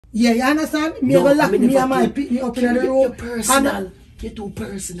Yeah, you understand? Me go lock me and my pick me up in the room. You're personal. You're too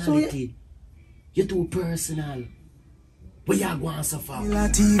personality. You're too personal. But you go on so far.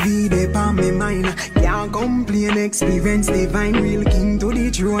 TV, they on me mind. Can't complain, experience divine. Real king to the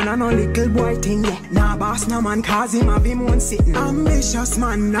throne and a little boy thing. Yeah, nah boss, no man, cause him have him own sitting. Ambitious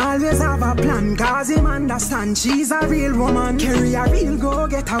man, always have a plan. Cause him understand she's a real woman. Carry a real go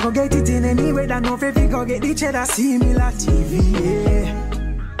get her, go get it in any way that no baby go get the cheddar. Similar TV, yeah.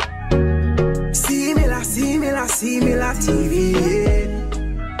 Similar TV, yeah.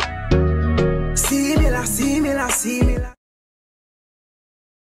 Similar.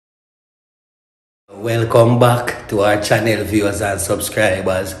 Welcome back to our channel, viewers and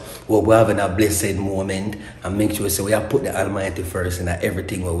subscribers. Hope we're having a blessed moment, and make sure so we have put the Almighty first in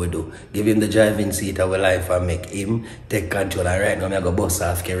everything what we do. Give him the driving seat of our life and make him take control. And right now I'm going to bust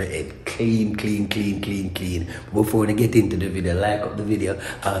off Kerry head clean. Before we get into the video, like up the video,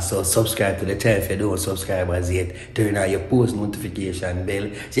 also subscribe to the channel if you don't subscribe as yet. Turn on your post notification bell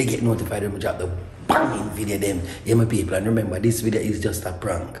so you get notified when we drop the banging video them. Yeah, my people, and remember this video is just a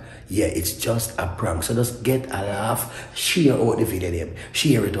prank. Yeah, it's just a prank. So just get a laugh, share out the video them,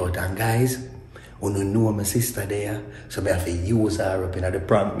 share it out. And guys, when you know my sister there, so I have to use her up in the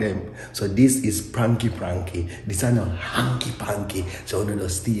prank them. So this is pranky. This is not hanky-panky. So when you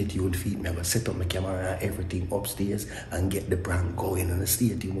just stay tuned, feet me, I'm going to set up my camera and everything upstairs and get the prank going. And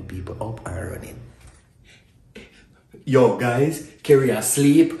stay tuned with people up and running. Yo guys, Kerry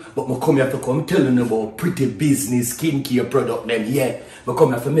asleep, but I come here to come telling you about pretty business skincare product them. Yeah, I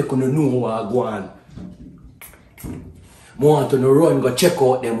come here to make you know what I go on. I want to run, go check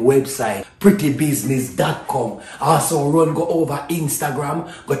out them website, prettybusiness.com. Also run, go over Instagram,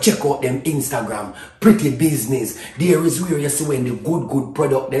 go check out them Instagram, Pretty Business. There is where you see when the good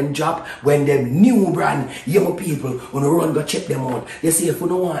product them drop, when them new brand, young people, when you run, go check them out. You see, if you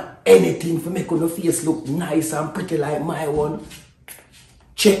don't want anything for make your face look nice and pretty like my one,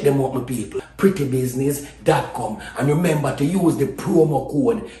 check them out, my people. prettybusiness.com. And remember to use the promo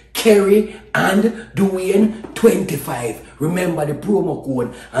code Kerry and Dwayne 25. Remember the promo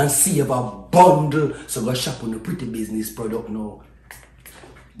code and save a bundle. So go shop on the Pretty Business product now.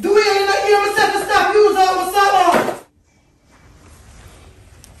 Dwayne, you not hear me say to stop using our salon?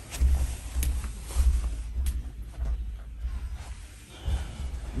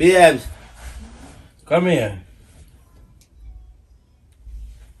 Babes, come here.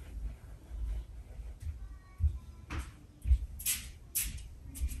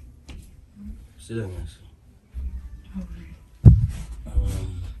 Sit down, miss.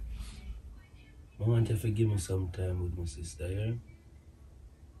 I want you to give me some time with my sister, yeah?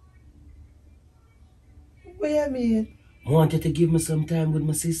 What do you mean? I want you to give me some time with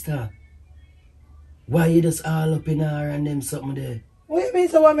my sister. Why you just all up in her and them something there? What do you mean,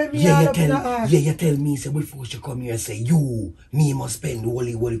 so what make me all up in her? Yeah, you tell me, so before she come here, say, me must spend whole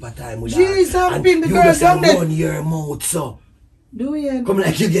time with her. Jesus, and been the you girl just down there. run your mouth, so. Dwayne. Come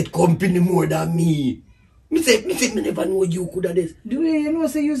like you get company more than me. Me say me never know you could have this. Dwayne, you know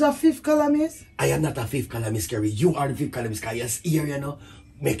say you're a fifth columnist? I am not a fifth columnist, Kerry. You are the fifth columnist, because you're here, you know.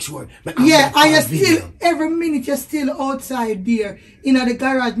 Make sure. Yeah, and you still, every minute you're still outside there, in the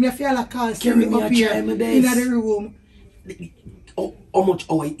garage. Me feel like call Kerry, me up here, in the room. How much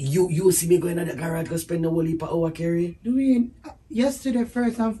hour you see me going to the garage to spend the whole heap of hour, Kerry? Dwayne, yesterday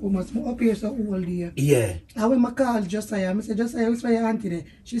first and foremost, I'm up here so all day. Yeah. And when I called Josiah, I said, Josiah, whisper your auntie there.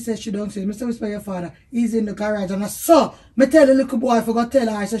 She said she don't see. I said, whisper your father. He's in the garage. And I saw, me tell the little boy, I forgot to tell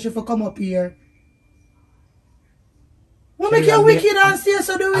her, I said she for come up here. What make you wicked and say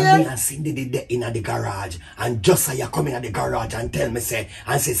so, Dwayne? And me and Cindy did that in the garage. And Josiah come in at the garage and tell me, say,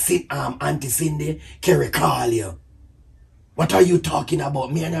 and say, Auntie Cindy, Kerry call you. What are you talking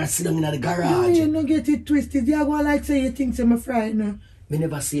about? Me and her sit down in the garage. You don't get it twisted. You go like say you think I'm frightened. Me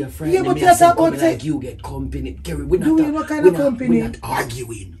never see a friend. Yeah, but you talk about like you get company. Kerry, we're not what kind of company? We're not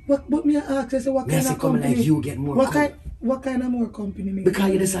arguing. But me ask you, what kind of company? Like you get more what kind of more company? Me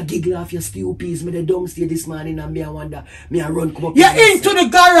because you just a giggle off your stew piece. Me the downstairs this morning and me I wonder. Me I run come up. You're into the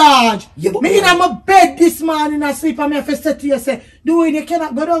garage. Yeah, but me in my bed this morning and sleep and me have to say to you, say, Dwayne, you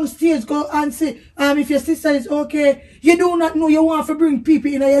cannot go downstairs, go and say, if your sister is okay. You do not know you want to bring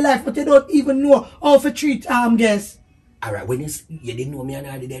people in your life, but you don't even know how to treat guests. Alright, when you didn't know me and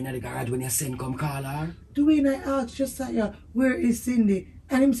her there in the garage when you send come call her? Dwayne, I asked Josiah, where is Cindy?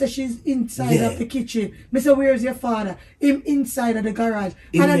 And him say she's inside of the kitchen. Me say, where's your father? Him inside of the garage.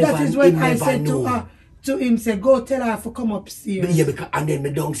 And that is when I said to him, say, go tell her to come upstairs. Yeah, because, and then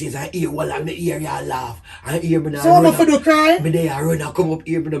me downstairs and hear while I'm hear you laugh. And hear me now. So I'm for the cry? Me there I run and come up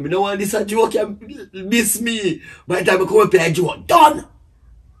here. Me no want this a joke, you miss me. By the time I come up here, I joke, done.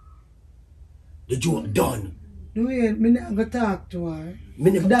 The joke done. Dwayne, me not gonna talk to her.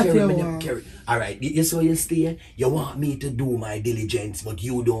 Me never That carry, you me never want. carry. Alright, you saw you stay, you want me to do my diligence, but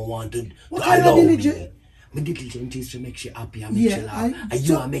you don't want to What kind of allow diligence? me. My diligence is to make you happy and make you Yeah, laugh. And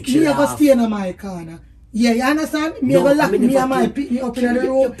you make you me ever laugh. stay in my corner. Yeah, you understand? Me No, ever lock I mean, me if and I my can- pick me up in the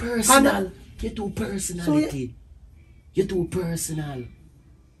You're road. personal. You're too personality. You're too personal.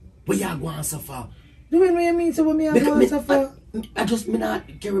 What you going so far? Dwayne, what you mean? So what me have to suffer? I just me not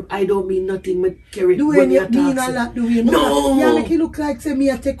carry. I don't mean nothing. Me carry. Dwayne, you mean a lot, Dwayne. No. You make it look like say me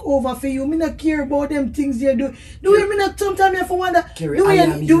a take over for you. Me not care about them things you do. Dwayne, me not sometimes me have to wonder. Carrie, I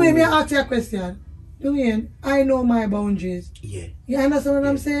am Dwayne, you. me ask you a question. Dwayne, I know my boundaries. Yeah. You understand what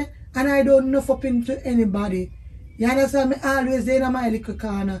I'm saying? And I don't nuff up into anybody. You understand? Me always there in my little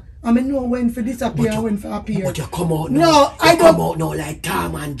corner. And I know when for disappear and when for appear. But you come out now. No, I don't. Come out now like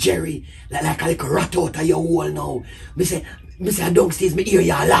Tom and Jerry. Like a little rat out of your hole now. Me say downstairs me hear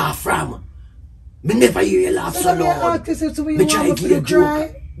you laugh from. Me never hear you laugh so loud. Me try to give you a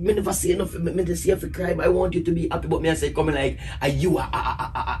joke. Me never say nothing. Me just say if you cry, I want you to be happy. But me I say coming like, you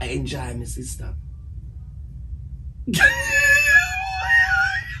enjoy me, sister.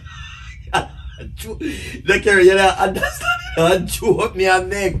 Look here, you don't understand. I joke me and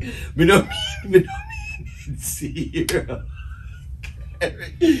make. Me no mean serious.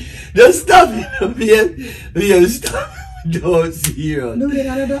 Just stop it, man. Stop. Don't serious. No,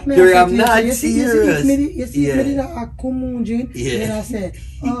 I'm not serious. You see, me did a Kumunjin. Yeah. And I said,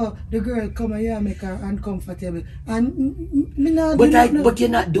 oh, the girl come here make her uncomfortable. And me not but you're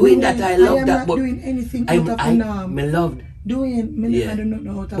not doing that. I love that. I am not But doing anything out of the norm. Me loved. Doing me I do not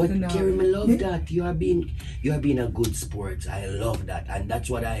know out of the norm. But Kerry, me love that. You are being a good sport. I love that. And that's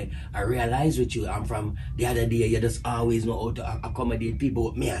what I realize with you. I'm from the other day, you just always know how to accommodate people.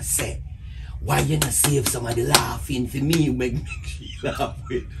 But me I say, why you not save somebody laughing for me? You make me laugh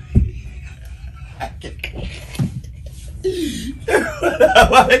with I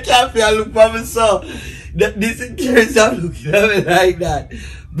can't feel look for me so. This is Kerry, stop looking at me like that.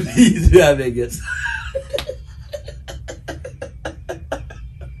 Please, I beg you.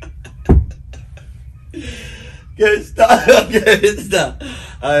 Get stop.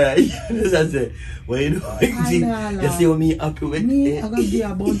 Alright, as I say, when you know you see what me happy with me, I'm gonna be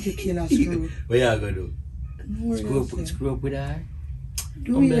a bounty killer screw. What you gonna do? Screw up with her?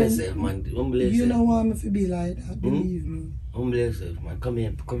 Humble yourself, man. Humble yourself. You don't want me to be like that, believe me. Humble yourself, man. Come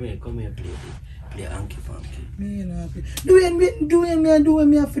here, play Anki Panky. Me not happy. Doing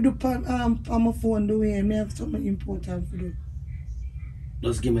me have to do on my phone, doing me have something important to do.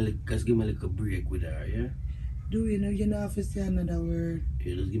 Just give me a little break with her, yeah? Doing you know have to say another word.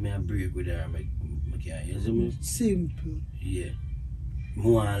 Yeah, just give me a break with her, make can't hear me? Simple. Yeah.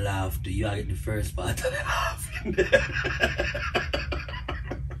 More and laugh to you, I get the first part of the laughing.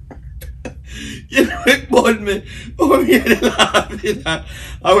 You know it bought me. Oh, me the laughing. And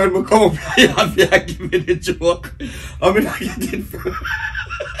when I come up here, I give me the joke. I mean, I get it from.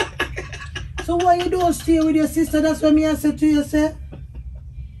 So why you don't stay with your sister? That's what me I said to you, sir.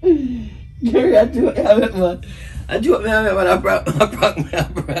 Jerry, I joke me, man. I prank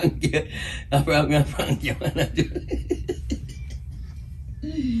you, man.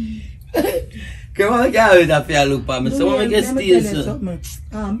 Come on, girl, that feel look for me. So when I get stay, so.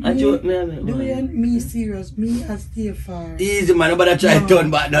 I joke me, man. Me serious, me I stay far. Easy, man. Nobody try to turn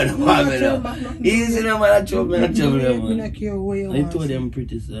back down. Easy, man. I trouble me, man. I told them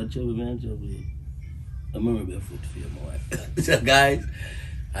pretty, so I trouble me. I'm going to be a foot for your wife. So, guys,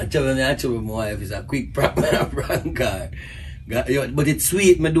 I trouble my wife. It's a quick prank car. But it's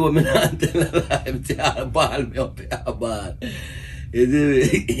sweet, me do me not tell a lie. I'm tell ball me up a ball. You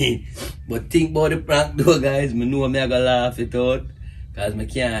see me? But think about the prank though, guys. Me know me I gonna laugh it out. Cause me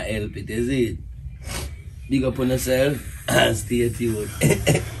can't help it, you see it? Big up on yourself and stay tuned.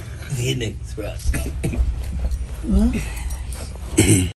 See you next prank.